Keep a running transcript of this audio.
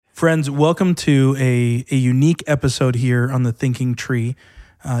Friends, welcome to a unique episode here on the Thinking Tree.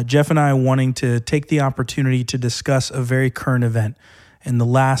 Jeff and I are wanting to take the opportunity to discuss a very current event. In the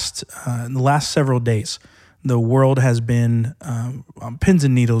last several days, the world has been on pins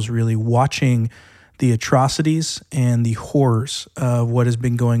and needles, really, watching the atrocities and the horrors of what has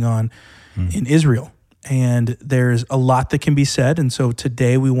been going on in Israel. And there's a lot that can be said. And so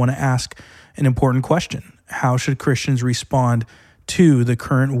today we want to ask an important question. How should Christians respond to the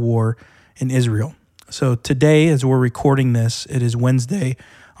current war in Israel? So today, as we're recording this, it is Wednesday,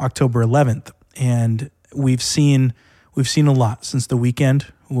 October 11th, and we've seen a lot since the weekend.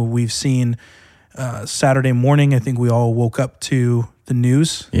 We've seen Saturday morning. I think we all woke up to the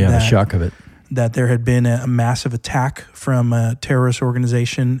news. Yeah, the shock of it. That there had been a massive attack from a terrorist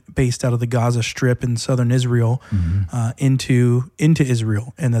organization based out of the Gaza Strip in southern Israel into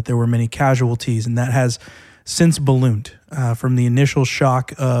Israel, and that there were many casualties, and that has since ballooned from the initial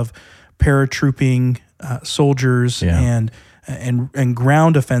shock of paratrooping soldiers and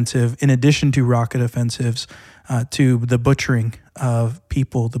ground offensive, in addition to rocket offensives, to the butchering of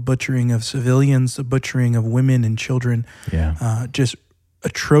people, the butchering of civilians, the butchering of women and children. Just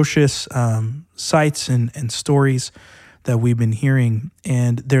atrocious sights and stories that we've been hearing.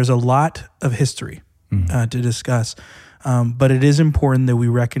 And there's a lot of history to discuss, but it is important that we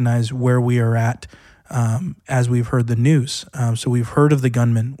recognize where we are at as we've heard the news. So we've heard of the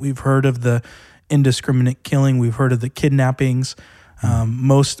gunmen. We've heard of the indiscriminate killing. We've heard of the kidnappings.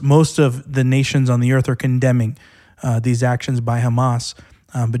 Most of the nations on the earth are condemning these actions by Hamas.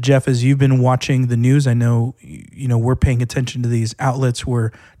 But Jeff, as you've been watching the news, I know we're paying attention to these outlets.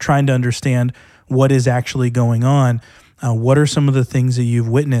 We're trying to understand what is actually going on. What are some of the things that you've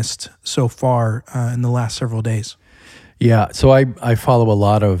witnessed so far in the last several days? Yeah, so I follow a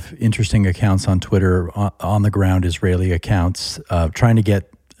lot of interesting accounts on Twitter, on the ground Israeli accounts, trying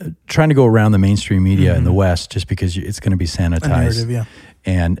to go around the mainstream media in the West, just because it's going to be sanitized. A narrative, yeah.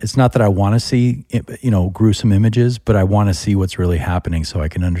 And it's not that I want to see gruesome images, but I want to see what's really happening so I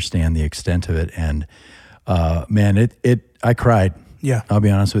can understand the extent of it. And man, I cried. Yeah, I'll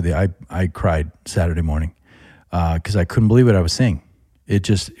be honest with you, I cried Saturday morning because I couldn't believe what I was seeing. It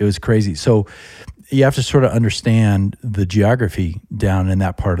was crazy. So you have to sort of understand the geography down in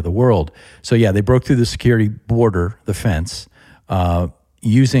that part of the world. So yeah, they broke through the security border, the fence,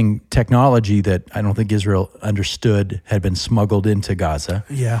 using technology that I don't think Israel understood had been smuggled into Gaza.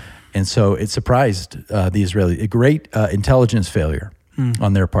 Yeah. And so it surprised the Israeli, a great intelligence failure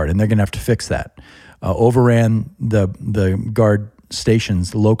on their part, and they're going to have to fix that. Overran the guard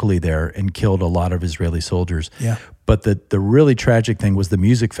stations locally there and killed a lot of Israeli soldiers. Yeah. But the really tragic thing was the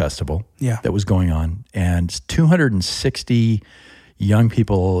music festival that was going on, and 260 young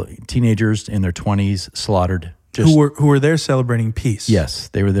people, teenagers in their 20s, slaughtered. Who were there celebrating peace? Yes,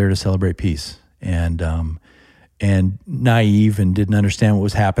 they were there to celebrate peace, and naive and didn't understand what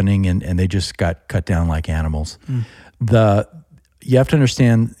was happening, and they just got cut down like animals. You have to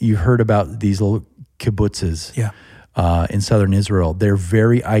understand. You heard about these little kibbutzes. Yeah. In southern Israel. They're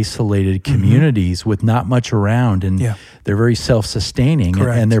very isolated communities with not much around, and they're very self-sustaining,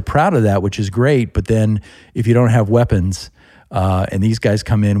 and they're proud of that, which is great. But then if you don't have weapons, and these guys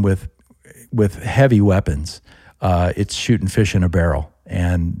come in with heavy weapons, it's shooting fish in a barrel.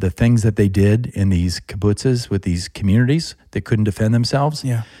 And the things that they did in these kibbutzes with these communities that couldn't defend themselves,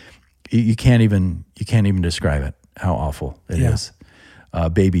 you can't even describe it, how awful it is.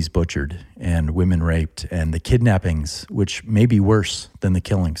 Babies butchered and women raped, and the kidnappings, which may be worse than the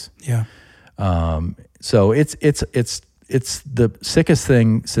killings. Yeah. So it's the sickest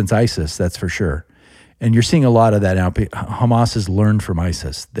thing since ISIS, that's for sure. And you're seeing a lot of that now. Hamas has learned from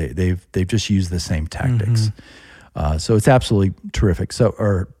ISIS. They've just used the same tactics. So it's absolutely terrific.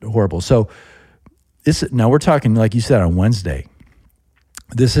 Or horrible. So now we're talking, like you said, on Wednesday.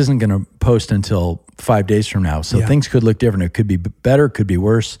 This isn't going to post until 5 days from now, so things could look different. It could be better, could be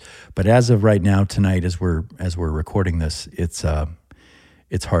worse. But as of right now, tonight, as we're recording this, it's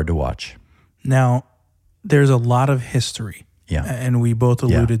hard to watch. Now, there's a lot of history, and we both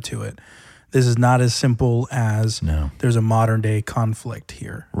alluded to it. This is not as simple as there's a modern day conflict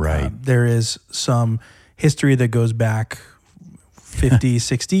here. Right. There is some history that goes back 50,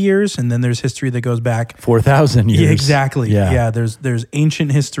 60 years, and then there's history that goes back 4,000 years. Yeah, exactly. Yeah. There's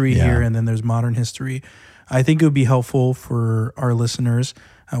ancient history here, and then there's modern history. I think it would be helpful for our listeners.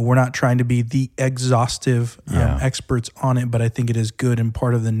 We're not trying to be the exhaustive experts on it, but I think it is good and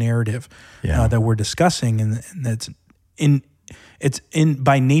part of the narrative that we're discussing, and that's it's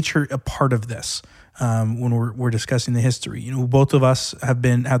by nature a part of this. when we're discussing the history. Both of us have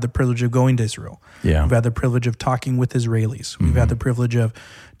the privilege of going to Israel. Yeah. We've had the privilege of talking with Israelis. We've had the privilege of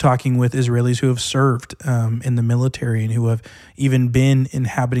talking with Israelis who have served in the military and who have even been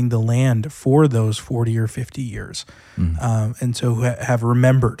inhabiting the land for those 40 or 50 years. And so have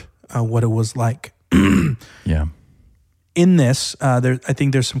remembered what it was like. Yeah. In this, I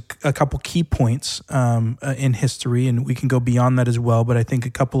think there's a couple key points in history, and we can go beyond that as well. But I think a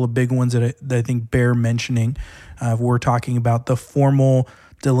couple of big ones that I think bear mentioning. We're talking about the formal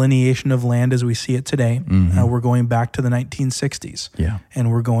delineation of land as we see it today. We're going back to the 1960s,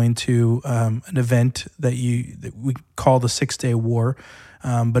 and we're going to an event that we call the 6-Day War.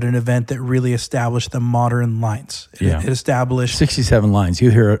 But an event that really established the modern lines. It established 67 lines.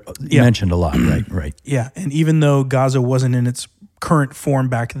 You hear it mentioned a lot, right? Right. Yeah, and even though Gaza wasn't in its current form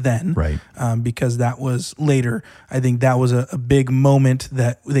back then, right? Because that was later. I think that was a big moment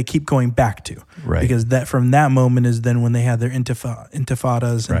that they keep going back to, right? Because that from that moment is then when they had their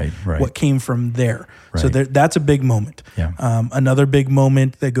intifadas and what came from there. Right. So that's a big moment. Yeah. Another big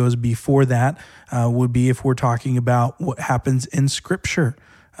moment that goes before that would be if we're talking about what happens in Scripture.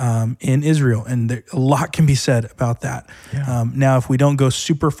 In Israel, and a lot can be said about that. Yeah. Now, if we don't go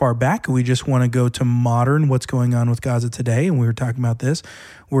super far back, we just want to go to modern, what's going on with Gaza today, and we were talking about this,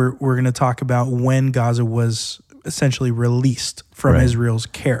 we're going to talk about when Gaza was essentially released from Israel's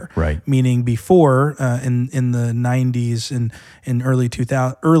care. Right. Meaning before, in the 90s and in early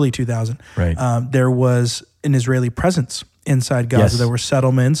 2000, there was an Israeli presence inside Gaza. Yes. There were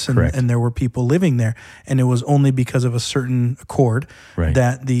settlements and there were people living there. And it was only because of a certain accord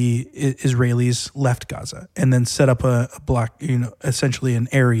that the Israelis left Gaza and then set up a block, essentially an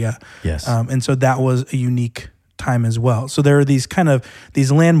area. Yes. And so that was a unique time as well. So there are these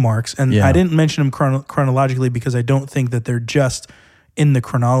landmarks, and I didn't mention them chronologically because I don't think that they're just in the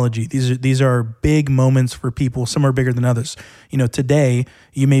chronology. These are big moments for people. Some are bigger than others. Today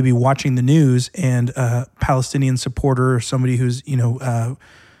you may be watching the news and a Palestinian supporter or somebody who's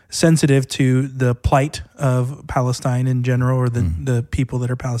sensitive to the plight of Palestine in general, or the people that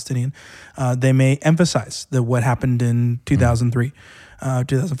are Palestinian, they may emphasize what happened in 2003,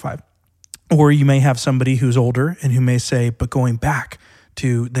 2005. Or you may have somebody who's older and who may say, but going back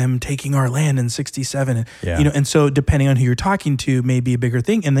to them taking our land in 1967. And so depending on who you're talking to may be a bigger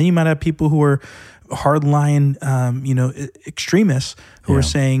thing. And then you might have people who are hardline, extremists who are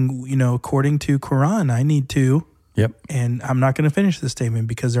saying, according to Quran, I need to, and I'm not going to finish this statement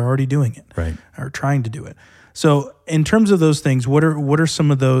because they're already doing it, or trying to do it. So in terms of those things, what are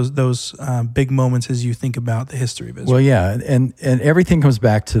some of those big moments as you think about the history of Israel? Well, and everything comes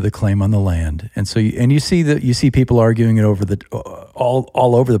back to the claim on the land, and so you see people arguing it over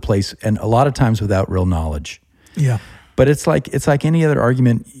all over the place, and a lot of times without real knowledge. Yeah, but it's like any other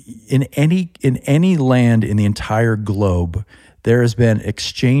argument in any land in the entire globe. There has been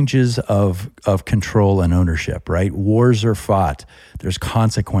exchanges of control and ownership, right? Wars are fought. There's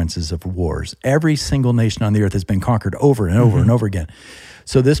consequences of wars. Every single nation on the earth has been conquered over and over and over again.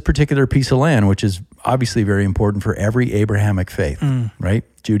 So this particular piece of land, which is obviously very important for every Abrahamic faith, right?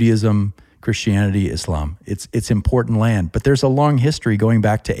 Judaism, Christianity, Islam. It's important land. But there's a long history going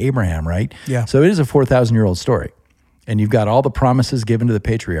back to Abraham, right? Yeah. So it is a 4,000-year-old story. And you've got all the promises given to the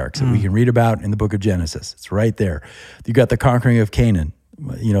patriarchs that we can read about in the book of Genesis. It's right there. You've got the conquering of Canaan,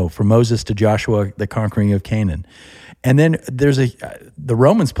 from Moses to Joshua, the conquering of Canaan. And then there's the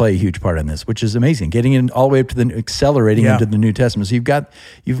Romans play a huge part in this, which is amazing, getting in all the way up to accelerating into the New Testament. So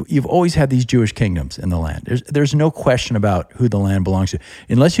you've always had these Jewish kingdoms in the land. There's no question about who the land belongs to,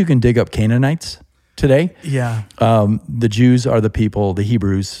 unless you can dig up Canaanites today. Yeah. The Jews are the people, the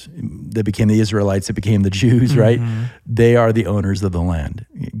Hebrews that became the Israelites, that became the Jews, right? They are the owners of the land.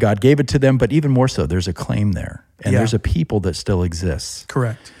 God gave it to them, but even more so, there's a claim there. And there's a people that still exists.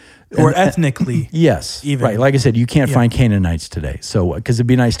 Correct. Or ethnically. Yes. Even. Right. Like I said, you can't find Canaanites today. So, because it'd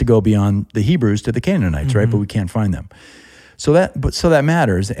be nice to go beyond the Hebrews to the Canaanites, right? But we can't find them. So that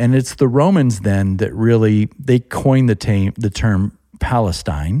matters. And it's the Romans then that really, they coined the term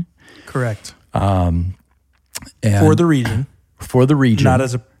Palestine. Correct. And for the region. Not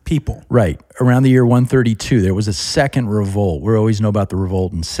as a people. Right. Around the year 132, there was a second revolt. We always know about the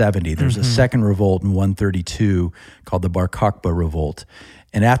revolt in 70. There's a second revolt in 132 called the Bar Kokhba revolt.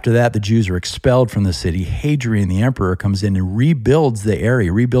 And after that, the Jews are expelled from the city. Hadrian, the emperor, comes in and rebuilds the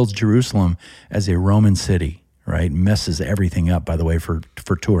area, rebuilds Jerusalem as a Roman city. Right, messes everything up, by the way, for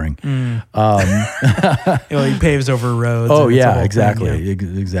touring. He paves over roads. Oh yeah, exactly,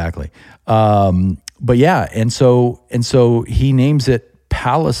 exactly. But yeah, and so he names it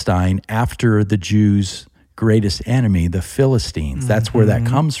Palestine after the Jews greatest enemy, the Philistines. That's where that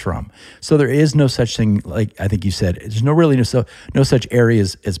comes from. So there is no such thing, like I think you said, there's no such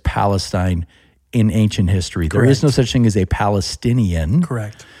areas as Palestine in ancient history. Correct. There is no such thing as a Palestinian.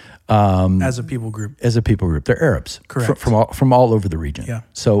 Correct. As a people group. They're Arabs. Correct. From all over the region. Yeah.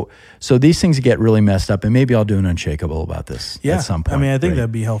 So these things get really messed up, and maybe I'll do an Unshakable about this at some point. I mean, I think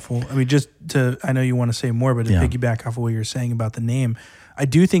that'd be helpful. I mean, I know you want to say more, but to piggyback off of what you're saying about the name, I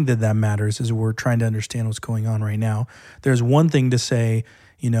do think that matters as we're trying to understand what's going on right now. There's one thing to say,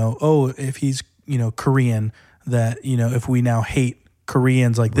 if he's, Korean, that, if we now hate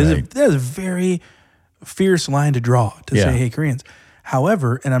Koreans, like that is a very fierce line to draw to say hate Koreans.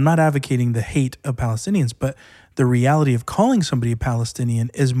 However, and I'm not advocating the hate of Palestinians, but the reality of calling somebody a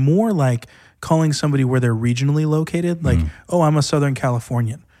Palestinian is more like calling somebody where they're regionally located, like, I'm a Southern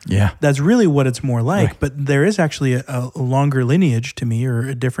Californian. Yeah. That's really what it's more like. Right. But there is actually a longer lineage to me, or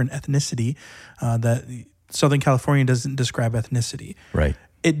a different ethnicity, that Southern California doesn't describe ethnicity. Right.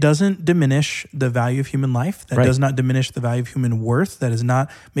 It doesn't diminish the value of human life. That does not diminish the value of human worth. That is not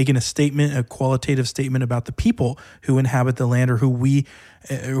making a qualitative statement about the people who inhabit the land, or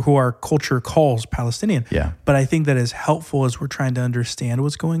who our culture calls Palestinian. Yeah. But I think that is helpful as we're trying to understand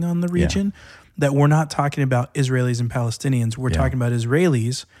what's going on in the region, that we're not talking about Israelis and Palestinians. We're talking about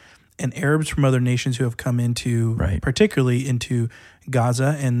Israelis and Arabs from other nations who have come into, particularly into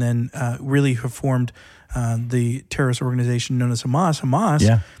Gaza, and then really have formed the terrorist organization known as Hamas.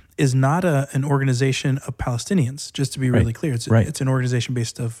 Hamas is not an organization of Palestinians, just to be really clear. It's an organization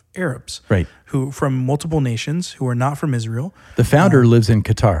based of Arabs who from multiple nations who are not from Israel. The founder lives in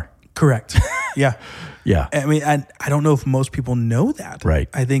Qatar. Correct. Yeah. Yeah. I mean, I don't know if most people know that. Right.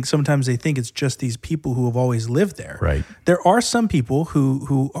 I think sometimes they think it's just these people who have always lived there. Right. There are some people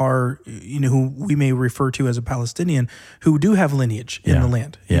who are, who we may refer to as a Palestinian, who do have lineage in the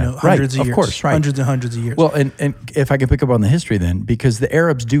land. Hundreds of years. Of course, hundreds and hundreds of years. Well, and if I can pick up on the history then, because the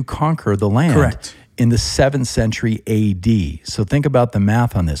Arabs do conquer the land in the 7th century AD. So think about the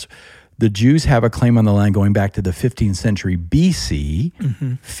math on this. The Jews have a claim on the land going back to the 15th century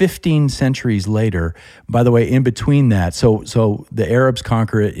BC. 15 centuries later, by the way, in between that, so the Arabs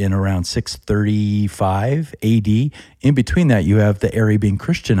conquer it in around 635 AD. In between that, you have the area being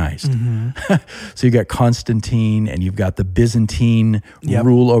Christianized. So you got Constantine, and you've got the Byzantine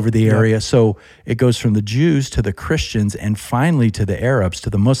rule over the area. So it goes from the Jews to the Christians, and finally to the Arabs, to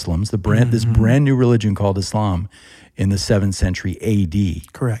the Muslims, this brand new religion called Islam in the 7th century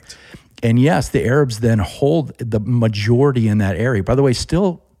AD. Correct. And yes, the Arabs then hold the majority in that area. By the way,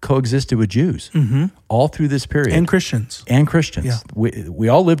 still coexisted with Jews all through this period. And Christians. Yeah. We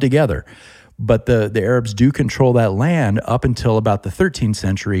all live together. But the Arabs do control that land up until about the 13th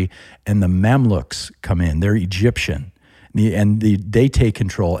century, and the Mamluks come in. They're Egyptian. They take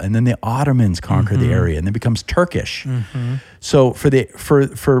control, and then the Ottomans conquer the area, and it becomes Turkish. So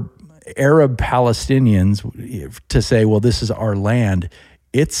for Arab Palestinians to say, well, this is our land,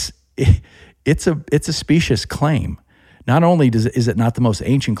 it's a specious claim. Not only is it not the most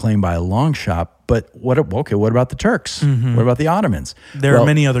ancient claim by a long shot, but what about the Turks? What about the Ottomans? There are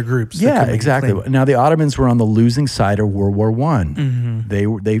many other groups. Yeah, exactly. Now the Ottomans were on the losing side of World War I.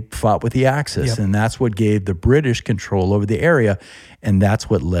 They fought with the Axis, and that's what gave the British control over the area, and that's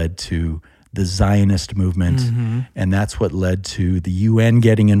what led to the Zionist movement, and that's what led to the UN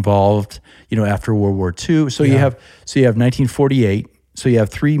getting involved. After World War II. So you have 1948. So you have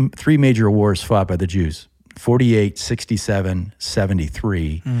three major wars fought by the Jews, 48, 67,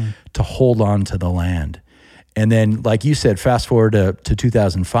 73, to hold on to the land. And then, like you said, fast forward to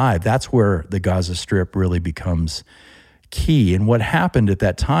 2005, that's where the Gaza Strip really becomes key. And what happened at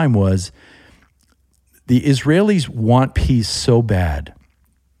that time was the Israelis want peace so bad.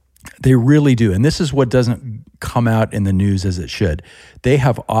 They really do. And this is what doesn't come out in the news as it should. They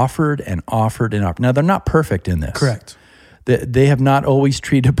have offered and offered and offered. Now, they're not perfect in this. Correct. They have not always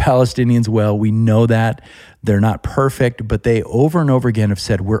treated Palestinians well. We know that. They're not perfect, but they over and over again have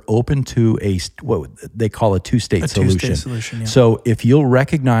said, we're open to what they call a two-state solution. Two-state solution, yeah. So if you'll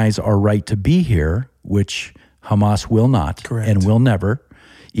recognize our right to be here, which Hamas will not and will never,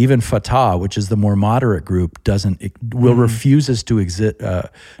 even Fatah, which is the more moderate group, refuses to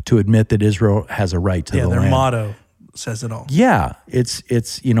admit that Israel has a right to the land. Yeah, their motto says it all. Yeah, it's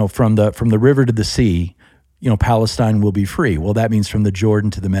from the river to the sea, Palestine will be free. Well, that means from the Jordan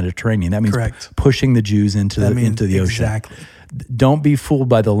to the Mediterranean. That means pushing the Jews into the ocean. Exactly. Don't be fooled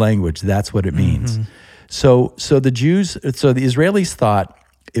by the language. That's what it means. So the Israelis thought,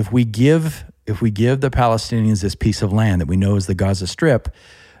 if we give the Palestinians this piece of land that we know is the Gaza Strip,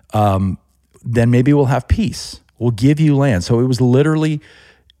 then maybe we'll have peace. We'll give you land. So it was literally,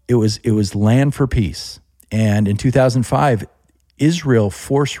 it was land for peace. And in 2005, Israel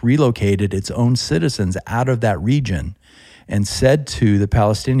force relocated its own citizens out of that region and said to the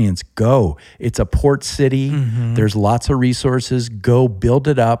Palestinians, go. It's a port city. There's lots of resources. Go build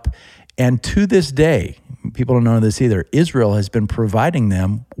it up. And to this day, people don't know this either, Israel has been providing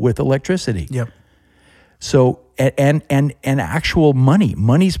them with electricity. Yep. So, and actual money.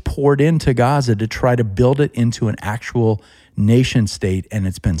 Money's poured into Gaza to try to build it into an actual nation state, and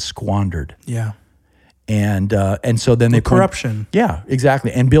it's been squandered. Yeah. And so then corruption. Yeah,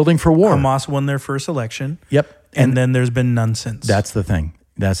 exactly. And building for war. Hamas won their first election. Yep. And then there's been none since. That's the thing.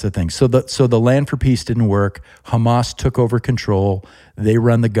 So the Land for Peace didn't work. Hamas took over control. They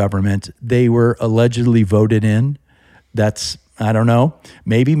run the government. They were allegedly voted in. That's, I don't know,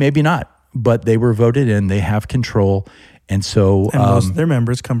 maybe not. But they were voted in. They have control. And so and most of their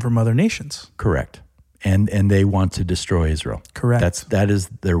members come from other nations. Correct. And they want to destroy Israel. Correct. That is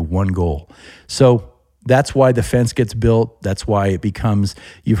their one goal. So that's why the fence gets built. That's why it becomes,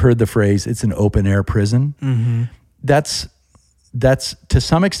 you've heard the phrase, it's an open air prison. Mm-hmm. That's to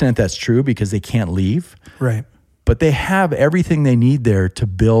some extent that's true because they can't leave. Right. But they have everything they need there to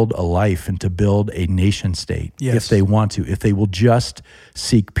build a life and to build a nation state if they want to, if they will just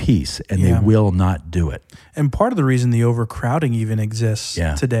seek peace, and they will not do it. And part of the reason the overcrowding even exists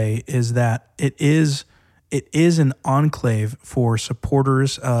today is that it is an enclave for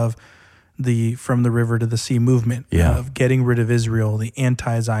supporters of the From the River to the Sea movement, of getting rid of Israel, the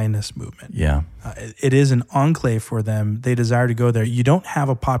anti-Zionist movement. Yeah. It is an enclave for them. They desire to go there. You don't have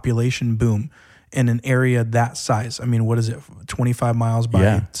a population boom in an area that size. I mean, what is it, 25 miles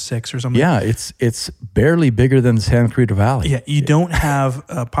by 6 or something? Yeah, it's barely bigger than the Santa Cruz Valley. Yeah, you don't have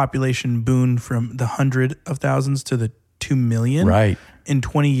a population boom from the 100,000s to the 2 million in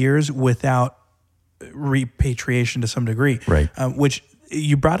 20 years without repatriation to some degree. Right. Which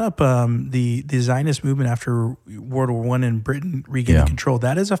you brought up the Zionist movement after World War I and Britain regaining control.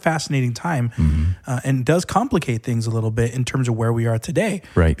 That is a fascinating time and does complicate things a little bit in terms of where we are today.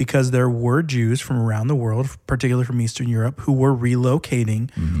 Right. Because there were Jews from around the world, particularly from Eastern Europe, who were relocating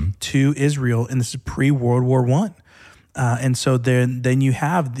to Israel, and this is pre-World War I. And so then you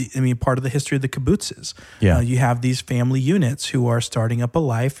have part of the history of the kibbutzes. You have these family units who are starting up a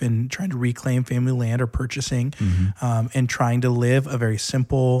life and trying to reclaim family land or purchasing and trying to live a very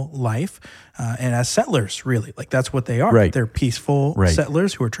simple life. And as settlers, really, like that's what they are. Right. They're peaceful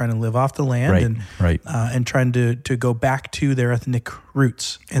settlers who are trying to live off the land and trying to go back to their ethnic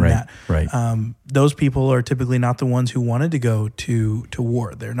roots in that. Right. Those people are typically not the ones who wanted to go to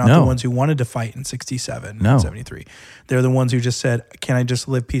war. They're not the ones who wanted to fight in 67 and 73. They're the ones who just said, can I just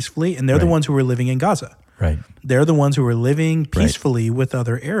live peacefully? And they're the ones who were living in Gaza. Right. They're the ones who were living peacefully with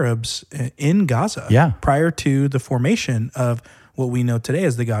other Arabs in Gaza prior to the formation of what we know today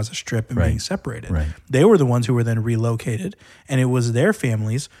as the Gaza Strip and being separated. Right. They were the ones who were then relocated, and it was their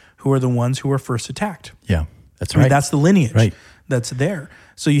families who are the ones who were first attacked. Yeah, that's right. That's the lineage that's there.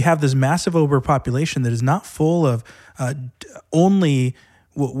 So you have this massive overpopulation that is not full of only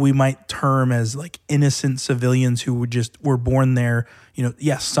what we might term as like innocent civilians who were born there. You know,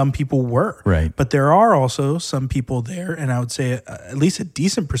 yes, some people were, but there are also some people there, and I would say at least a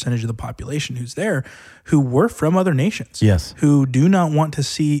decent percentage of the population who's there, who were from other nations, who do not want to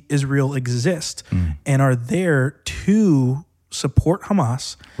see Israel exist, and are there to support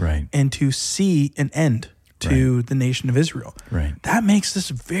Hamas, and to see an end to the nation of Israel. Right. That makes this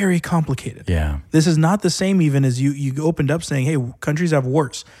very complicated. Yeah. This is not the same even as you opened up saying, hey, countries have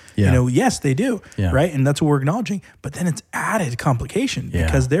wars. Yeah. You know, yes, they do, Yeah. right? And that's what we're acknowledging. But then it's added complication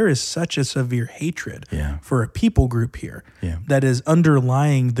because there is such a severe hatred for a people group here that is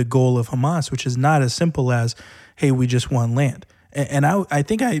underlying the goal of Hamas, which is not as simple as, hey, we just want land. And I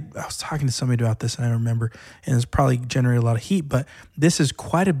think I was talking to somebody about this, and I don't remember, and it's probably generated a lot of heat, but this is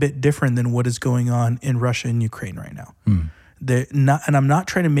quite a bit different than what is going on in Russia and Ukraine right now. And I'm not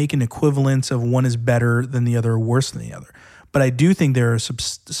trying to make an equivalence of one is better than the other or worse than the other, but I do think there are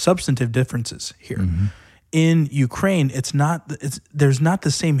substantive differences here. In Ukraine, there's not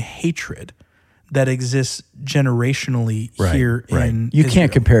the same hatred that exists generationally here in You Israel.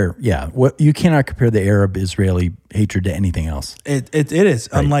 can't compare, you cannot compare the Arab-Israeli hatred to anything else. It is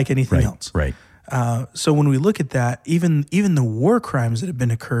unlike anything else. Right. So when we look at that, even the war crimes that have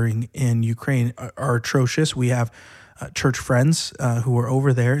been occurring in Ukraine are atrocious. We have church friends who are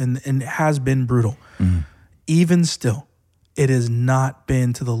over there, and it has been brutal. Even still, it has not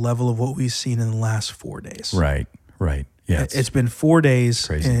been to the level of what we've seen in the last 4 days. Right. Yeah, it's been 4 days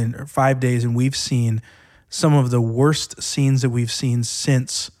or 5 days, and we've seen some of the worst scenes that we've seen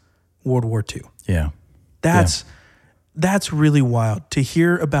since World War II. Yeah. That's That's really wild to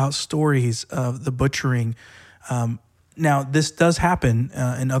hear about stories of the butchering. Now, this does happen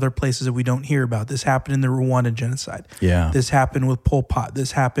in other places that we don't hear about. This happened in the Rwandan genocide. Yeah. This happened with Pol Pot.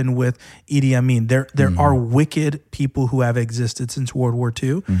 This happened with Idi Amin. There are wicked people who have existed since World War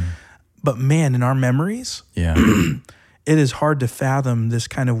II. But man, in our memories, it is hard to fathom this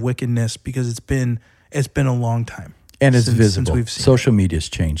kind of wickedness because it's been a long time. And it's visible. Since we've seen Social media's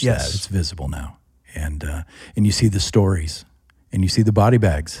changed Yes. that. It's visible now. And you see the stories, and you see the body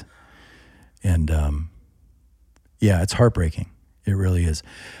bags. And it's heartbreaking. It really is.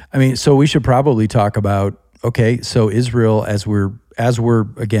 I mean, so we should probably talk about, okay, so Israel, as we're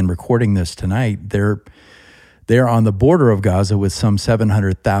again recording this tonight, they're on the border of Gaza with some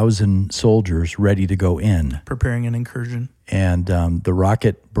 700,000 soldiers ready to go in. Preparing an incursion. And the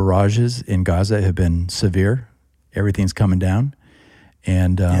rocket barrages in Gaza have been severe. Everything's coming down.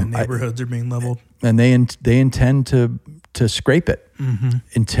 And neighborhoods are being leveled. And they intend to scrape it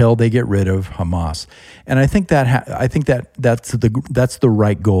until they get rid of Hamas. And I think that's the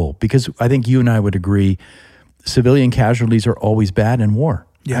right goal, because I think you and I would agree civilian casualties are always bad in war.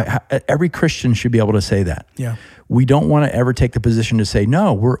 Yeah. Every Christian should be able to say that. Yeah. We don't want to ever take the position to say,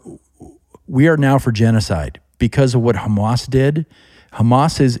 no, we are now for genocide because of what Hamas did.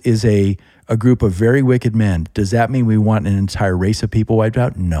 Hamas is a group of very wicked men. Does that mean we want an entire race of people wiped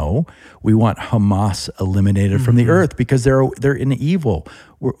out? No. We want Hamas eliminated from the earth because they're in evil.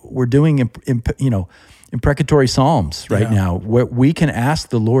 We're doing imprecatory psalms right now. We can ask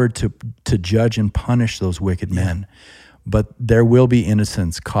the Lord to judge and punish those wicked men, but there will be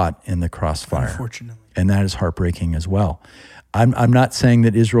innocents caught in the crossfire. Unfortunately. And that is heartbreaking as well. I'm not saying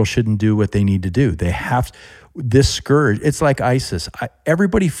that Israel shouldn't do what they need to do. They have this scourge. It's like ISIS.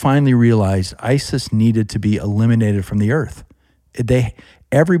 Everybody finally realized ISIS needed to be eliminated from the earth.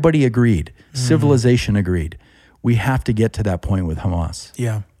 Everybody agreed. Civilization agreed. We have to get to that point with Hamas.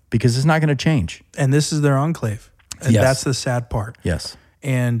 Yeah. Because it's not going to change. And this is their enclave. And Yes. that's the sad part. Yes.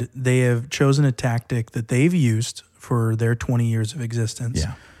 And they have chosen a tactic that they've used for their 20 years of existence.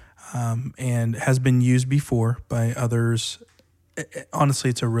 Yeah. And has been used before by others. Honestly,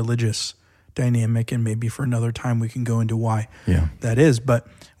 it's a religious dynamic, and maybe for another time we can go into why that is. But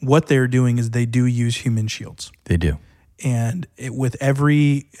what they're doing is they do use human shields. They do. And with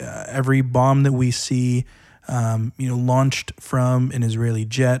every bomb that we see, launched from an Israeli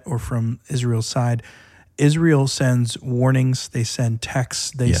jet or from Israel's side, Israel sends warnings. They send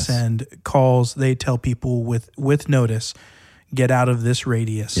texts. They send calls. They tell people with notice, get out of this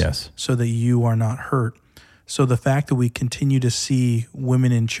radius, so that you are not hurt. So the fact that we continue to see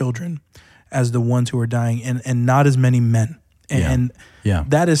women and children as the ones who are dying, and not as many men, and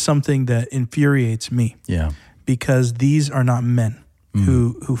that is something that infuriates me. Yeah, because these are not men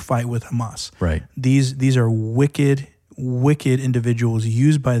who fight with Hamas. Right. These are wicked individuals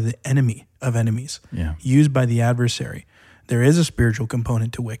used by the enemy of enemies. Yeah. Used by the adversary. There is a spiritual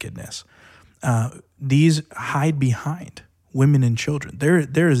component to wickedness. These hide behind women and children.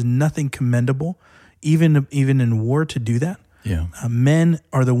 There is nothing commendable, even in war, to do that. Yeah. Men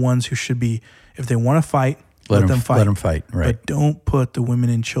are the ones who should be, if they want to fight, let them fight. Let them fight, right. But don't put the women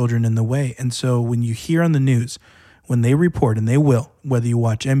and children in the way. And so when you hear on the news, when they report, and they will, whether you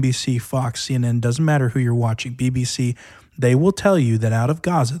watch NBC, Fox, CNN, doesn't matter who you're watching, BBC, they will tell you that out of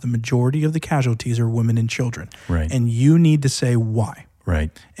Gaza, the majority of the casualties are women and children. Right. And you need to say why.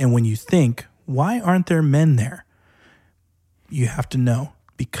 Right. And when you think, why aren't there men there? You have to know,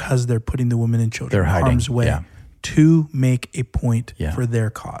 because they're putting the women and children in harm's way to make a point for their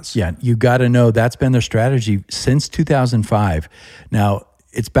cause. Yeah, you got to know that's been their strategy since 2005. Now,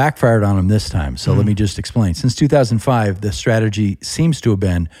 it's backfired on them this time, so let me just explain. Since 2005, the strategy seems to have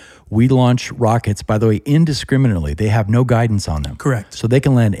been, we launch rockets, by the way, indiscriminately. They have no guidance on them. Correct. So they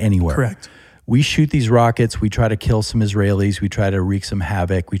can land anywhere. Correct. We shoot these rockets, we try to kill some Israelis, we try to wreak some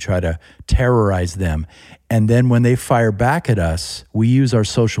havoc, we try to terrorize them. And then when they fire back at us, we use our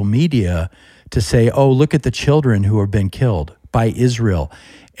social media to say, oh, look at the children who have been killed by Israel.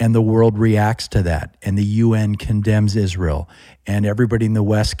 And the world reacts to that. And the UN condemns Israel. And everybody in the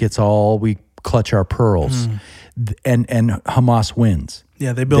West we clutch our pearls. And Hamas wins.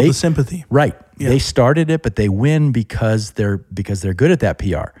 Yeah, they build the sympathy. Right. Yeah. They started it, but they win because they're good at that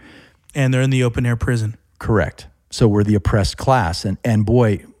PR. And they're in the open air prison. Correct. So we're the oppressed class. And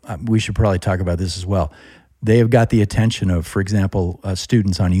boy, we should probably talk about this as well. They have got the attention of, for example,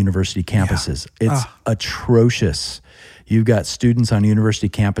 students on university campuses. Yeah. It's atrocious. You've got students on university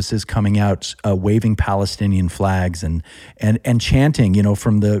campuses coming out waving Palestinian flags and chanting,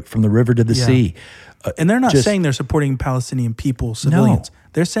 from the river to the sea. And they're not saying they're supporting Palestinian people, civilians. No.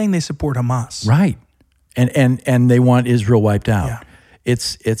 They're saying they support Hamas. Right. And they want Israel wiped out. Yeah.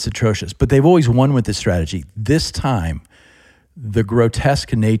 It's atrocious. But they've always won with this strategy. This time, the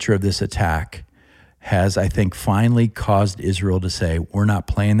grotesque nature of this attack has, I think, finally caused Israel to say, we're not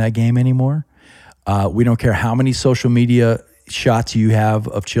playing that game anymore. We don't care how many social media shots you have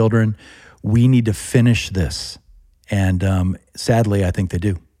of children. We need to finish this. And sadly, I think they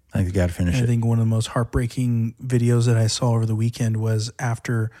do. I think they got to finish it. I think one of the most heartbreaking videos that I saw over the weekend was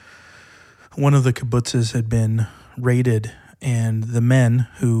after one of the kibbutzes had been raided, and the men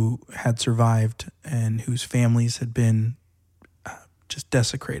who had survived and whose families had been just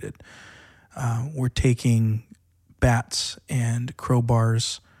desecrated were taking bats and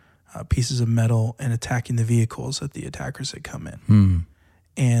crowbars, pieces of metal, and attacking the vehicles that the attackers had come in.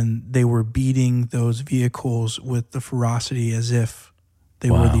 And they were beating those vehicles with the ferocity as if they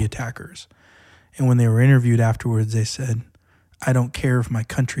were the attackers. And when they were interviewed afterwards, they said, I don't care if my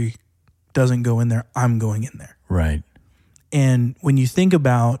country doesn't go in there, I'm going in there. Right. And when you think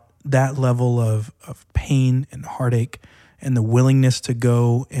about that level of pain and heartache and the willingness to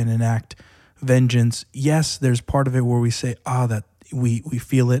go and enact vengeance, yes, there's part of it where we say, that we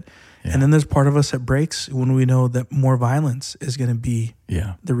feel it. Yeah. And then there's part of us that breaks when we know that more violence is going to be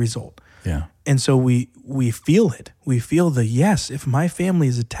the result. Yeah. And so we feel it. We feel yes, if my family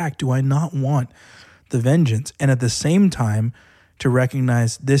is attacked, do I not want the vengeance? And at the same time, to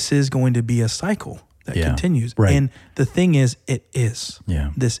recognize this is going to be a cycle that continues. Right. And the thing is, it is. Yeah.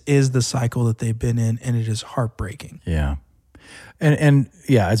 This is the cycle that they've been in, and it is heartbreaking. Yeah. And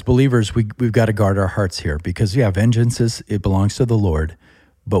as believers, we've got to guard our hearts here because, vengeance it belongs to the Lord,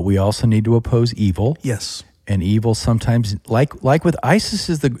 but we also need to oppose evil. Yes. And evil sometimes, like with ISIS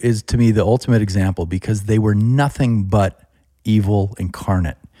is to me the ultimate example because they were nothing but evil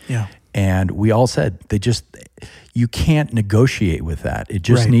incarnate. Yeah. And we all said you can't negotiate with that. It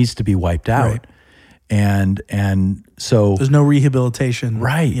just needs to be wiped out. Right. And so there's no rehabilitation.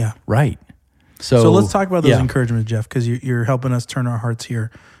 Right. Yeah. Right. So let's talk about those encouragements, Jeff, because you're helping us turn our hearts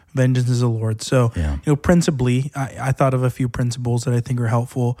here. Vengeance is the Lord. So, principally, I thought of a few principles that I think are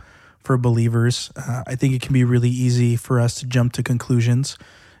helpful for believers. I think it can be really easy for us to jump to conclusions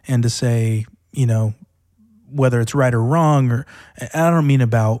and to say, whether it's right or wrong, or I don't mean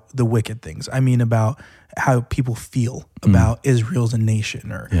about the wicked things. I mean about how people feel about Israel as a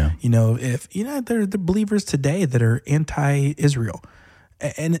nation, or if there are the believers today that are anti-Israel,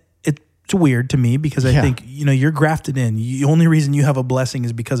 and it's weird to me because I think you're grafted in. The only reason you have a blessing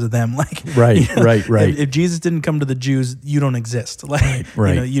is because of them. Right. If Jesus didn't come to the Jews, you don't exist.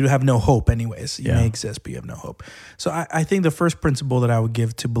 You have no hope anyways. You may exist, but you have no hope. So I think the first principle that I would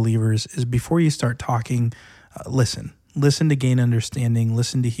give to believers is before you start talking, listen. Listen to gain understanding.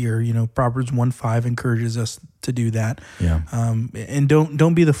 Listen to hear. Proverbs 1:5 encourages us to do that. Yeah. And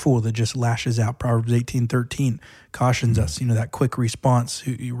don't be the fool that just lashes out. Proverbs 18:13 cautions us. That quick response,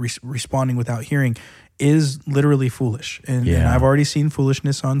 responding without hearing, is literally foolish. And I've already seen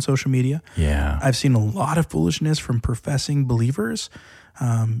foolishness on social media. Yeah. I've seen a lot of foolishness from professing believers.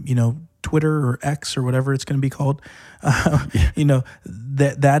 Twitter or X or whatever it's going to be called.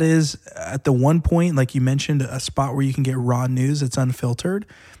 That is at the one point, like you mentioned, a spot where you can get raw news that's unfiltered.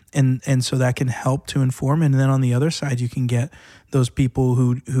 And so that can help to inform. And then on the other side, you can get those people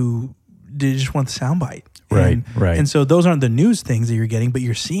who just want the soundbite. Right. And so those aren't the news things that you're getting, but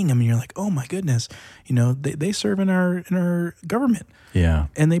you're seeing them and you're like, oh my goodness, they serve in our government. Yeah.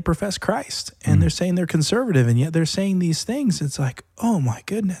 And they profess Christ and they're saying they're conservative and yet they're saying these things. It's like, oh my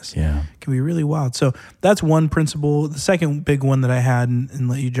goodness. Yeah. It can be really wild. So that's one principle. The second big one that I had and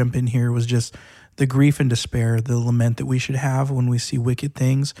let you jump in here was just the grief and despair, the lament that we should have when we see wicked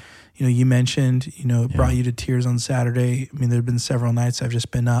things. You mentioned, it brought you to tears on Saturday. I mean, there have been several nights I've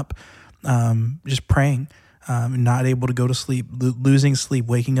just been up, just praying. Not able to go to sleep, losing sleep,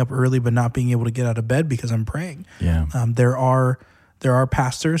 waking up early, but not being able to get out of bed because I'm praying. Yeah. There are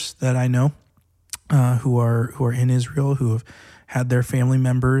pastors that I know who are in Israel who have had their family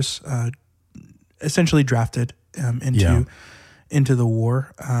members essentially drafted into the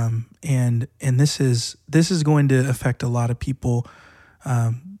war, and this is going to affect a lot of people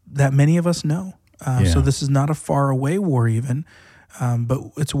that many of us know. So this is not a far away war even. But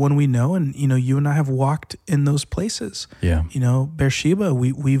it's one we know, and you and I have walked in those places. Yeah. Beersheba,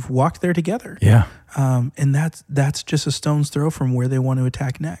 we've walked there together. Yeah. And that's just a stone's throw from where they want to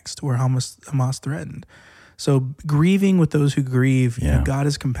attack next, where Hamas threatened. So grieving with those who grieve, God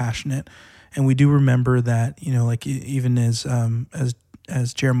is compassionate, and we do remember that. Like even as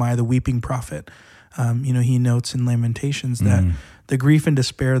Jeremiah, the weeping prophet, he notes in Lamentations that the grief and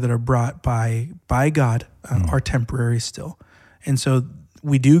despair that are brought by God are temporary still. And so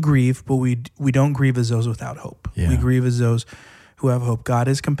we do grieve, but we don't grieve as those without hope. Yeah. We grieve as those who have hope. God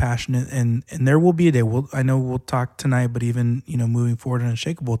is compassionate, and there will be a day. I know we'll talk tonight, but even moving forward in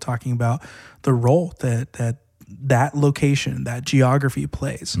Unshakable, talking about the role that location, that geography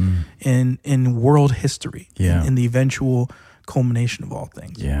plays in world history, in the eventual culmination of all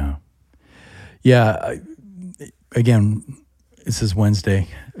things. Yeah. Yeah. Again, this is Wednesday,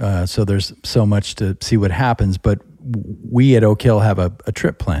 so there's so much to see what happens, but we at Oak Hill have a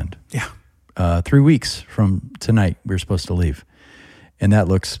trip planned. Yeah. 3 weeks from tonight, we're supposed to leave. And that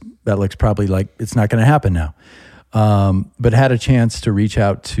looks probably like it's not going to happen now. But had a chance to reach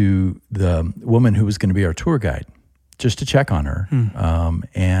out to the woman who was going to be our tour guide, just to check on her.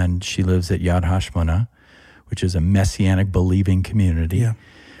 And she lives at Yad Hashmona, which is a Messianic believing community,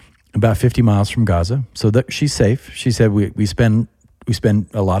 about 50 miles from Gaza. So she's safe. She said we spend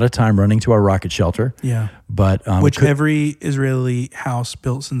a lot of time running to our rocket shelter. Yeah, but which every Israeli house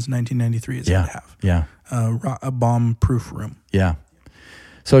built since 1993 is going to have. Yeah, a bomb-proof room. Yeah.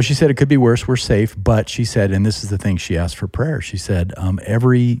 So she said it could be worse. We're safe. But she said, and this is the thing, she asked for prayer. She said,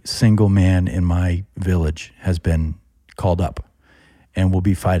 every single man in my village has been called up and will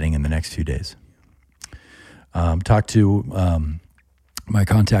be fighting in the next 2 days. Talked to my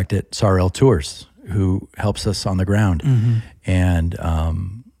contact at Sarel Tours, who helps us on the ground. And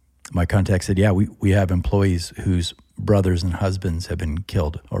my contact said, yeah, we have employees whose brothers and husbands have been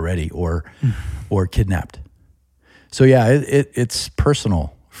killed already or kidnapped. So yeah, it's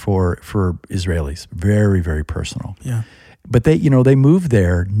personal for Israelis, very, very personal. Yeah, but they move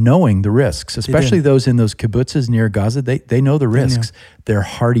there knowing the risks, especially those in those kibbutzes near Gaza. They know the risks. They're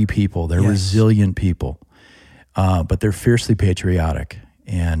hardy people. They're resilient people, but they're fiercely patriotic.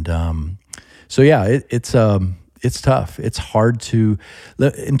 And so yeah, it's tough. It's hard to,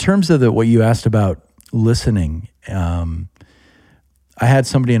 in terms of what you asked about listening. I had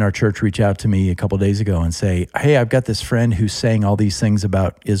somebody in our church reach out to me a couple of days ago and say, hey, I've got this friend who's saying all these things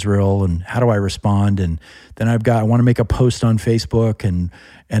about Israel, and how do I respond? And then I want to make a post on Facebook, and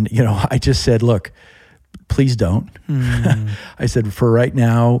I just said, look, please don't. I said, for right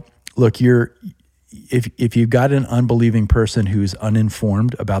now, look, if you've got an unbelieving person who's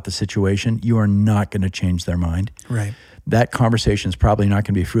uninformed about the situation, you are not going to change their mind. Right. That conversation is probably not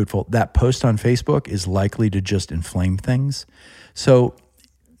going to be fruitful. That post on Facebook is likely to just inflame things. So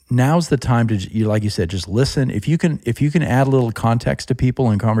now's the time to, like you said, just listen. If you can add a little context to people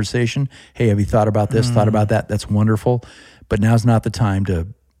in conversation, hey, have you thought about this, thought about that? That's wonderful. But now's not the time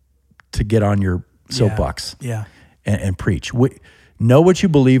to get on your soapbox and preach. Know what you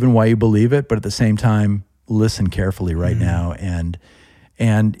believe and why you believe it, but at the same time, listen carefully right now. And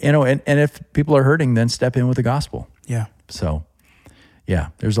if people are hurting, then step in with the gospel. Yeah. So, yeah,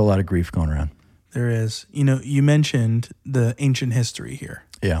 there's a lot of grief going around. There is. You mentioned the ancient history here.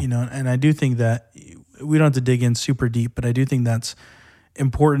 Yeah. And I do think that we don't have to dig in super deep, but I do think that's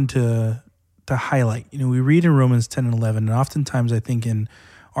important to highlight. We read in Romans 10 and 11, and oftentimes I think in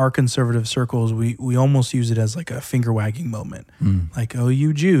our conservative circles, we almost use it as like a finger wagging moment. Like, oh,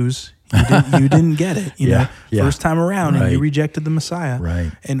 you Jews, you didn't get it, you know, first time around, and you rejected the Messiah. Right.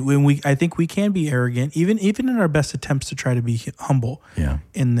 And I think we can be arrogant, even in our best attempts to try to be humble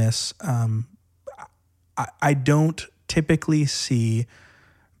in this. I don't typically see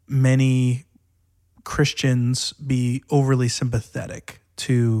many Christians be overly sympathetic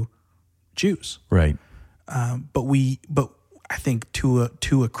to Jews. Right. But I think to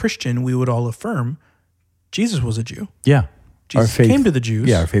a Christian, we would all affirm Jesus was a Jew. Yeah. Jesus our faith came to the Jews.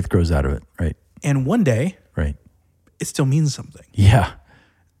 Yeah, our faith grows out of it. Right. And one day, right, it still means something. Yeah.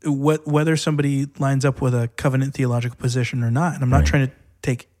 Whether somebody lines up with a covenant theological position or not, and I'm not trying to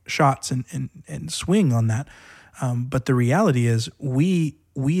take shots and swing on that, but the reality is we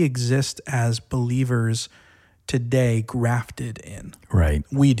exist as believers today, grafted in. Right.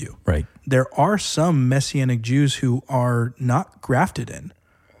 We do. Right. There are some Messianic Jews who are not grafted in,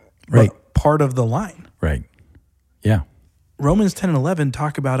 right, but part of the line. Right. Yeah. Romans 10 and 11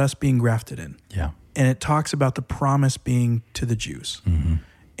 talk about us being grafted in. Yeah. And it talks about the promise being to the Jews. Mm-hmm.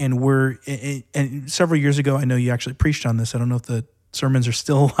 And several years ago, I know you actually preached on this. I don't know if the sermons are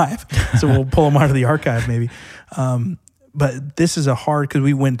still alive, so we'll pull them out of the archive maybe. But this is a hard, because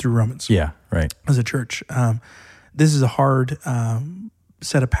we went through Romans. Yeah, right. As a church. This is a hard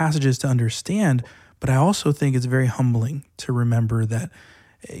set of passages to understand, but I also think it's very humbling to remember that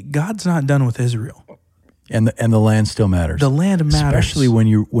God's not done with Israel. And the land still matters. The land matters. Especially when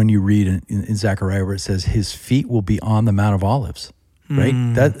you read in Zechariah where it says his feet will be on the Mount of Olives,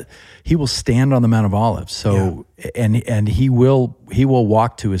 right? That he will stand on the Mount of Olives. So and he will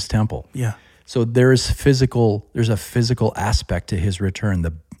walk to his temple. Yeah. So there's a physical aspect to his return.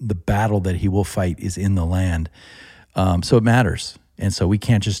 The battle that he will fight is in the land. So it matters. And so we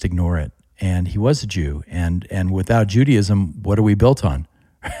can't just ignore it. And he was a Jew. And without Judaism, what are we built on?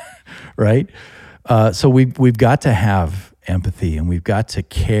 Right? So we've got to have empathy, and we've got to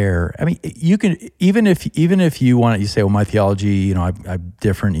care. I mean, you can, even if you want, you say, well, my theology, I'm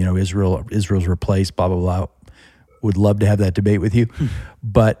different, Israel's replaced, blah, blah, blah. Would love to have that debate with you.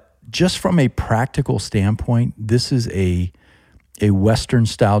 But just from a practical standpoint, this is a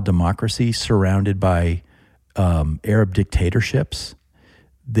Western-style democracy surrounded by Arab dictatorships.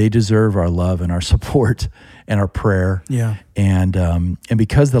 They deserve our love and our support and our prayer. Yeah. And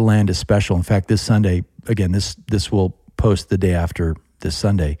because the land is special, in fact, this Sunday, again, this will post the day after this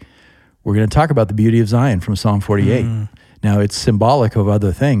Sunday, we're going to talk about the beauty of Zion from Psalm 48. Now, it's symbolic of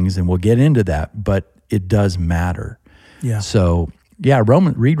other things, and we'll get into that, but it does matter. Yeah. So, yeah,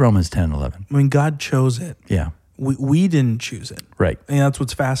 read Romans 10:11. I mean, God chose it. Yeah. We didn't choose it. Right. And that's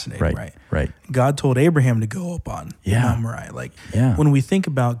what's fascinating, right? Right. God told Abraham to go up on Mount Moriah. When we think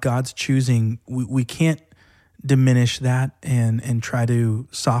about God's choosing, we can't diminish that and try to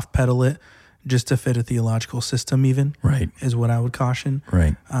soft pedal it just to fit a theological system even. Right. Is what I would caution.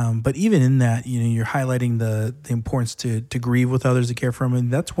 Right. But even in that, you're highlighting the importance to grieve with others, to care for them.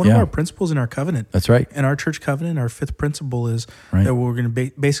 And that's one of our principles in our covenant. That's right. In our church covenant, our fifth principle is that we're going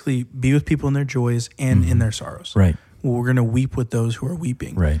to basically be with people in their joys and in their sorrows. Right. We're going to weep with those who are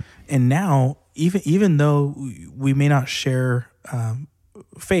weeping. Right. And now, even though we may not share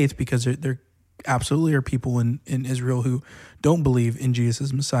faith, because there absolutely are people in Israel who don't believe in Jesus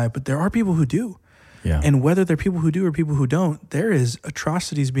as Messiah, but there are people who do. Yeah. And whether they're people who do or people who don't, there is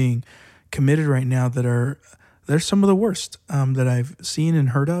atrocities being committed right now they're some of the worst that I've seen and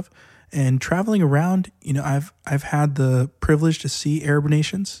heard of. And traveling around, I've had the privilege to see Arab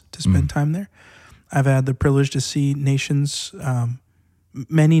nations, to spend time there. I've had the privilege to see nations,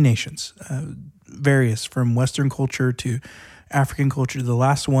 many nations, various, from Western culture to African culture. The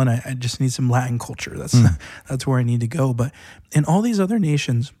last one, I just need some Latin culture. That's where I need to go. But in all these other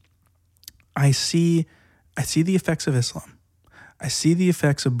nations, I see the effects of Islam. I see the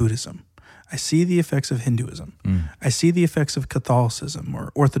effects of Buddhism. I see the effects of Hinduism. I see the effects of Catholicism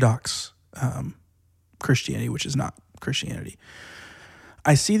or Orthodox Christianity, which is not Christianity.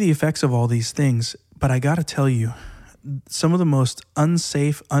 I see the effects of all these things, but I got to tell you, some of the most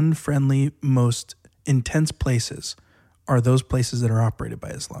unsafe, unfriendly, most intense places are those places that are operated by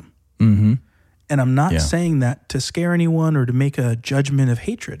Islam. Mm-hmm. And I'm not saying that to scare anyone or to make a judgment of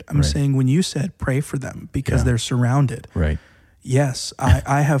hatred. I'm saying when you said pray for them because they're surrounded. Right. Yes,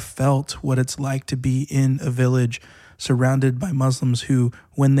 I have felt what it's like to be in a village surrounded by Muslims who,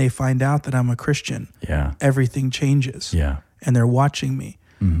 when they find out that I'm a Christian, everything changes. Yeah. And they're watching me.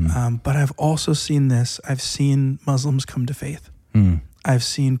 Mm-hmm. But I've also seen this. I've seen Muslims come to faith. I've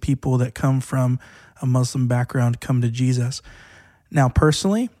seen people that come from a Muslim background come to Jesus. Now,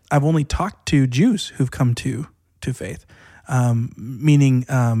 personally, I've only talked to Jews who've come to faith, meaning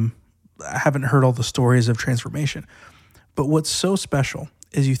I haven't heard all the stories of transformation. But what's so special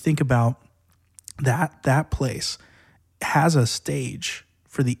is you think about that place has a stage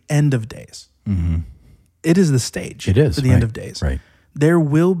for the end of days. Mm-hmm. It is the stage for the end of days. Right. There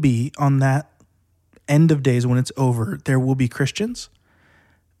will be, on that end of days when it's over, there will be Christians.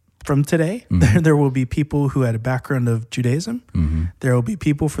 From today, there will be people who had a background of Judaism. Mm-hmm. There will be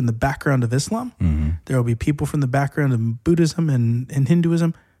people from the background of Islam. Mm-hmm. There will be people from the background of Buddhism and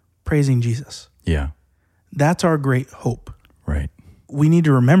Hinduism praising Jesus. Yeah. That's our great hope. Right. We need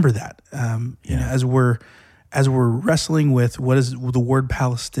to remember that as we're wrestling with what does the word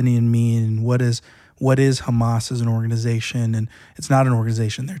Palestinian mean, and what is Hamas as an organization, and it's not an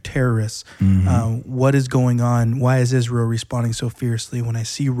organization, they're terrorists. Mm-hmm. What is going on? Why is Israel responding so fiercely? When I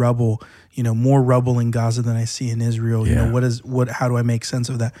see rubble, more rubble in Gaza than I see in Israel, how do I make sense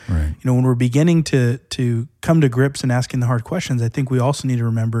of that? Right. When we're beginning to come to grips and asking the hard questions, I think we also need to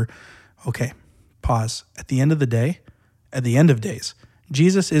remember, okay, pause. At the end of the day, at the end of days,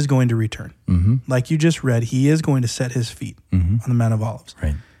 Jesus is going to return. Mm-hmm. Like you just read, he is going to set his feet on the Mount of Olives.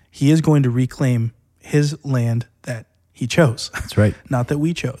 Right. He is going to reclaim his land that he chose. That's right. Not that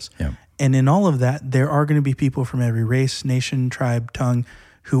we chose. Yeah. And in all of that, there are going to be people from every race, nation, tribe, tongue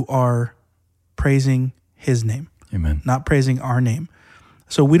who are praising his name. Amen. Not praising our name.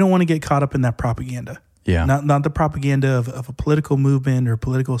 So we don't want to get caught up in that propaganda. Yeah. Not the propaganda of a political movement or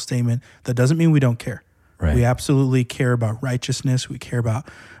political statement. That doesn't mean we don't care. Right. We absolutely care about righteousness. We care about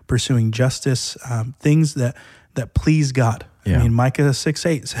pursuing justice, things that that please God. Yeah. I mean, Micah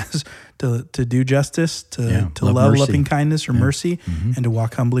 6:8 says to do justice, to love mercy. loving kindness or mercy, Mm-hmm. and to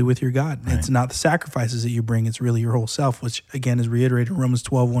walk humbly with your God. Right. It's not the sacrifices that you bring, it's really your whole self, which again is reiterated in Romans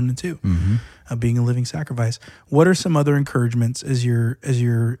 12:1 and 2, of being a living sacrifice. What are some other encouragements as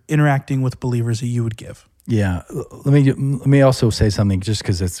you're interacting with believers that you would give? Yeah. Let me also say something, just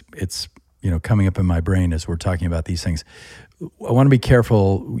because it's coming up in my brain as we're talking about these things. I want to be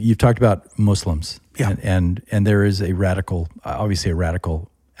careful. You've talked about Muslims, and there is obviously a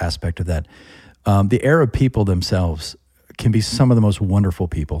radical aspect of that. The Arab people themselves can be some of the most wonderful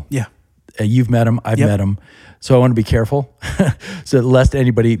people. Yeah. You've met them. I've met them. So I want to be careful, so lest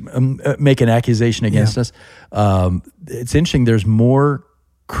anybody make an accusation against us. It's interesting. There's more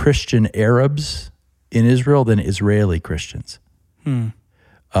Christian Arabs in Israel than Israeli Christians.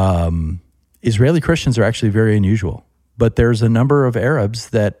 Israeli Christians are actually very unusual, but there's a number of Arabs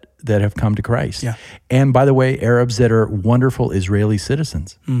that have come to Christ. Yeah. And by the way, Arabs that are wonderful Israeli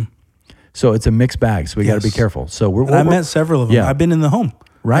citizens. So it's a mixed bag. So we got to be careful. So I met several of them. Yeah. I've been in the home.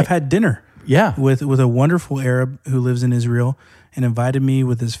 Right. I've had dinner. Yeah. With a wonderful Arab who lives in Israel and invited me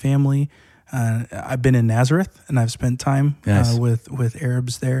with his family. I've been in Nazareth and I've spent time with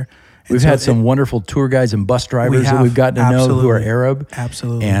Arabs there. And we've had some wonderful tour guides and bus drivers that we've gotten to know who are Arab.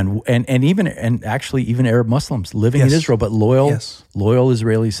 Absolutely. And even Arab Muslims living in Israel, but loyal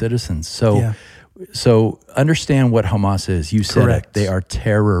Israeli citizens. So understand what Hamas is. You said it. They are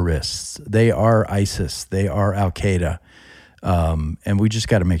terrorists. They are ISIS. They are Al-Qaeda. And we just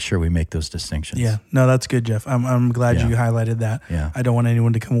got to make sure we make those distinctions. Yeah, no, that's good, Jeff. I'm glad you highlighted that. Yeah. I don't want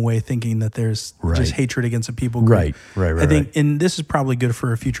anyone to come away thinking that there's just hatred against a people group. Right. I think, and this is probably good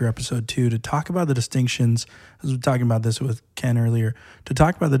for a future episode too, to talk about the distinctions, as we were talking about this with Ken earlier, to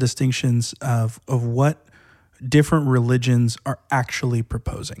talk about the distinctions of what different religions are actually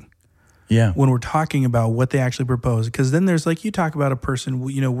proposing. Yeah. When we're talking about what they actually propose, because then there's like, you talk about a person,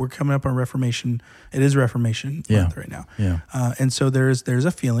 we're coming up on Reformation. It is Reformation month right now. Yeah. And so there's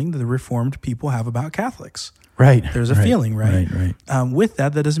a feeling that the Reformed people have about Catholics. Right. There's a feeling, right? Right. With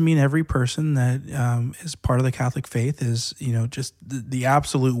that doesn't mean every person that is part of the Catholic faith is, just the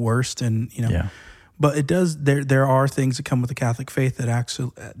absolute worst. And, but it does, there are things that come with the Catholic faith that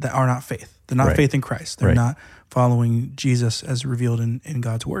are not faith. They're not faith in Christ. They're not following Jesus as revealed in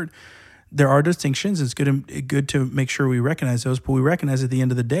God's word. There are distinctions. It's good to make sure we recognize those, but we recognize at the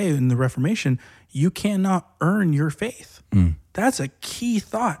end of the day in the Reformation, you cannot earn your faith. That's a key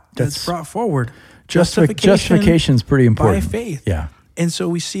thought that's brought forward. Justification is pretty important. By faith. Yeah. And so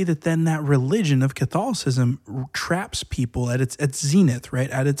we see that religion of Catholicism traps people at its zenith, right?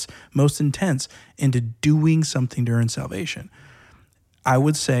 At its most intense into doing something to earn salvation. I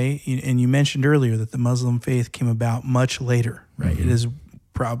would say, and you mentioned earlier that the Muslim faith came about much later, right? It is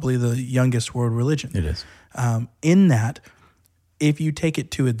probably the youngest world religion. It is. In that, if you take it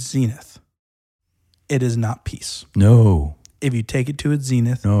to its zenith, it is not peace. No. If you take it to its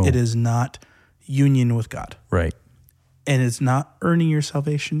zenith, it is not union with God. Right. And it's not earning your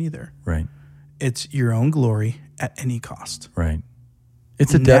salvation either. Right. It's your own glory at any cost. Right.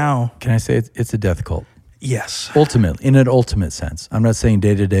 It's a death. Can I say it's a death cult? Yes. Ultimately, in an ultimate sense. I'm not saying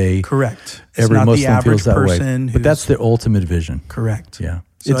day to day. Correct. Every not Muslim the average feels that person way. But that's the ultimate vision. Correct. Yeah.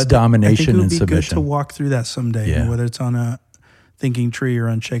 So it's domination and submission. I think it would be good to walk through that someday, whether it's on a Thinking Tree or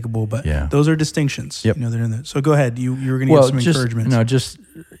Unshakable. But those are distinctions. Yep. They're in there. So go ahead. You were going to give some encouragements.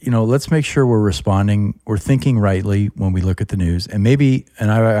 Let's make sure we're responding. We're thinking rightly when we look at the news. And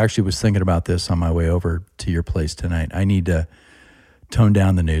I actually was thinking about this on my way over to your place tonight. I need to tone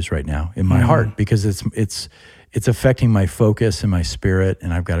down the news right now in my heart, because it's affecting my focus and my spirit,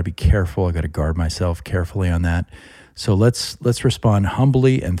 and I've got to be careful. I've got to guard myself carefully on that. So let's respond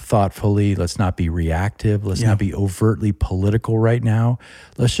humbly and thoughtfully. Let's not be reactive. Let's not be overtly political right now.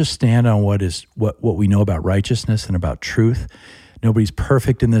 Let's just stand on what we know about righteousness and about truth. Nobody's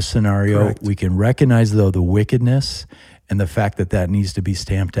perfect in this scenario. Correct. We can recognize, though, the wickedness and the fact that needs to be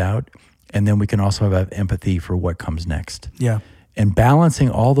stamped out. And then we can also have empathy for what comes next. Yeah. And balancing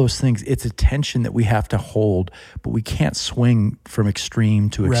all those things, it's a tension that we have to hold, but we can't swing from extreme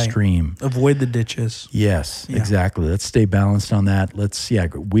to extreme. Avoid the ditches. Yes, exactly. Let's stay balanced on that. Let's,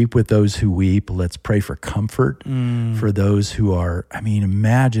 weep with those who weep. Let's pray for comfort for those who are,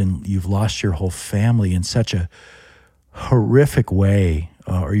 imagine you've lost your whole family in such a horrific way,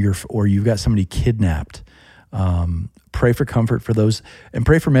 or you've got somebody kidnapped. Pray for comfort for those, and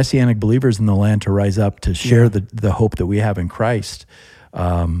pray for Messianic believers in the land to rise up to share the hope that we have in Christ.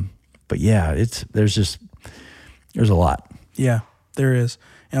 But there's a lot. Yeah, there is.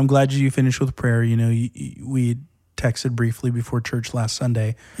 And I'm glad you finished with prayer. We texted briefly before church last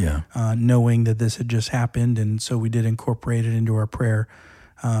Sunday, yeah, knowing that this had just happened, and so we did incorporate it into our prayer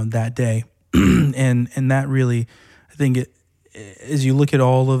that day, and that really, I think as you look at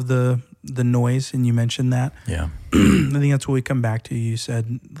all of the noise, and you mentioned that, yeah, I think that's what we come back to. You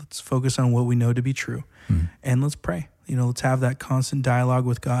said, let's focus on what we know to be true, and let's pray. Let's have that constant dialogue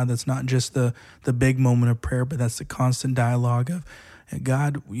with God. That's not just the big moment of prayer, but that's the constant dialogue of,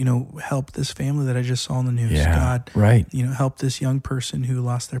 God, help this family that I just saw in the news. Yeah, God, right. Help this young person who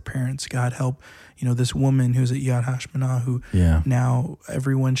lost their parents. God, help, this woman who's at Yad Hashmanah who now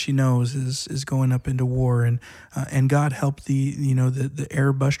everyone she knows is going up into war. And God, help the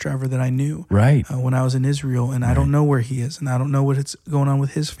Arab bus driver that I knew when I was in Israel, and I don't know where he is, and I don't know what's going on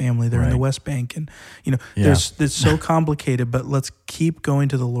with his family. They're in the West Bank, and it's so complicated. But let's keep going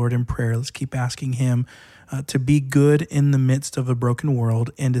to the Lord in prayer. Let's keep asking Him to be good in the midst of a broken world,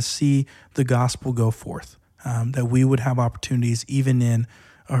 and to see the gospel go forth, that we would have opportunities even in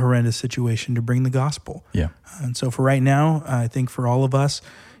a horrendous situation to bring the gospel. Yeah. And so for right now, I think for all of us,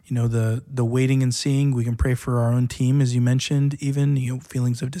 the waiting and seeing, we can pray for our own team, as you mentioned, even,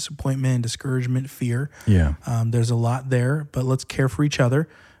 feelings of disappointment, discouragement, fear. Yeah. There's a lot there, but let's care for each other,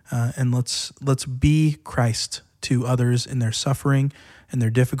 and let's be Christ to others in their suffering and their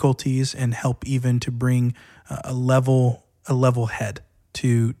difficulties, and help even to bring a level head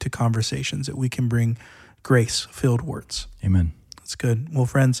to conversations, that we can bring grace-filled words. Amen. That's good. Well,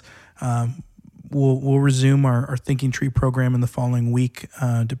 friends, we'll resume our Thinking Tree program in the following week,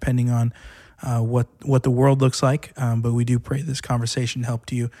 depending on what the world looks like. But we do pray this conversation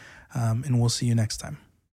helped you, and we'll see you next time.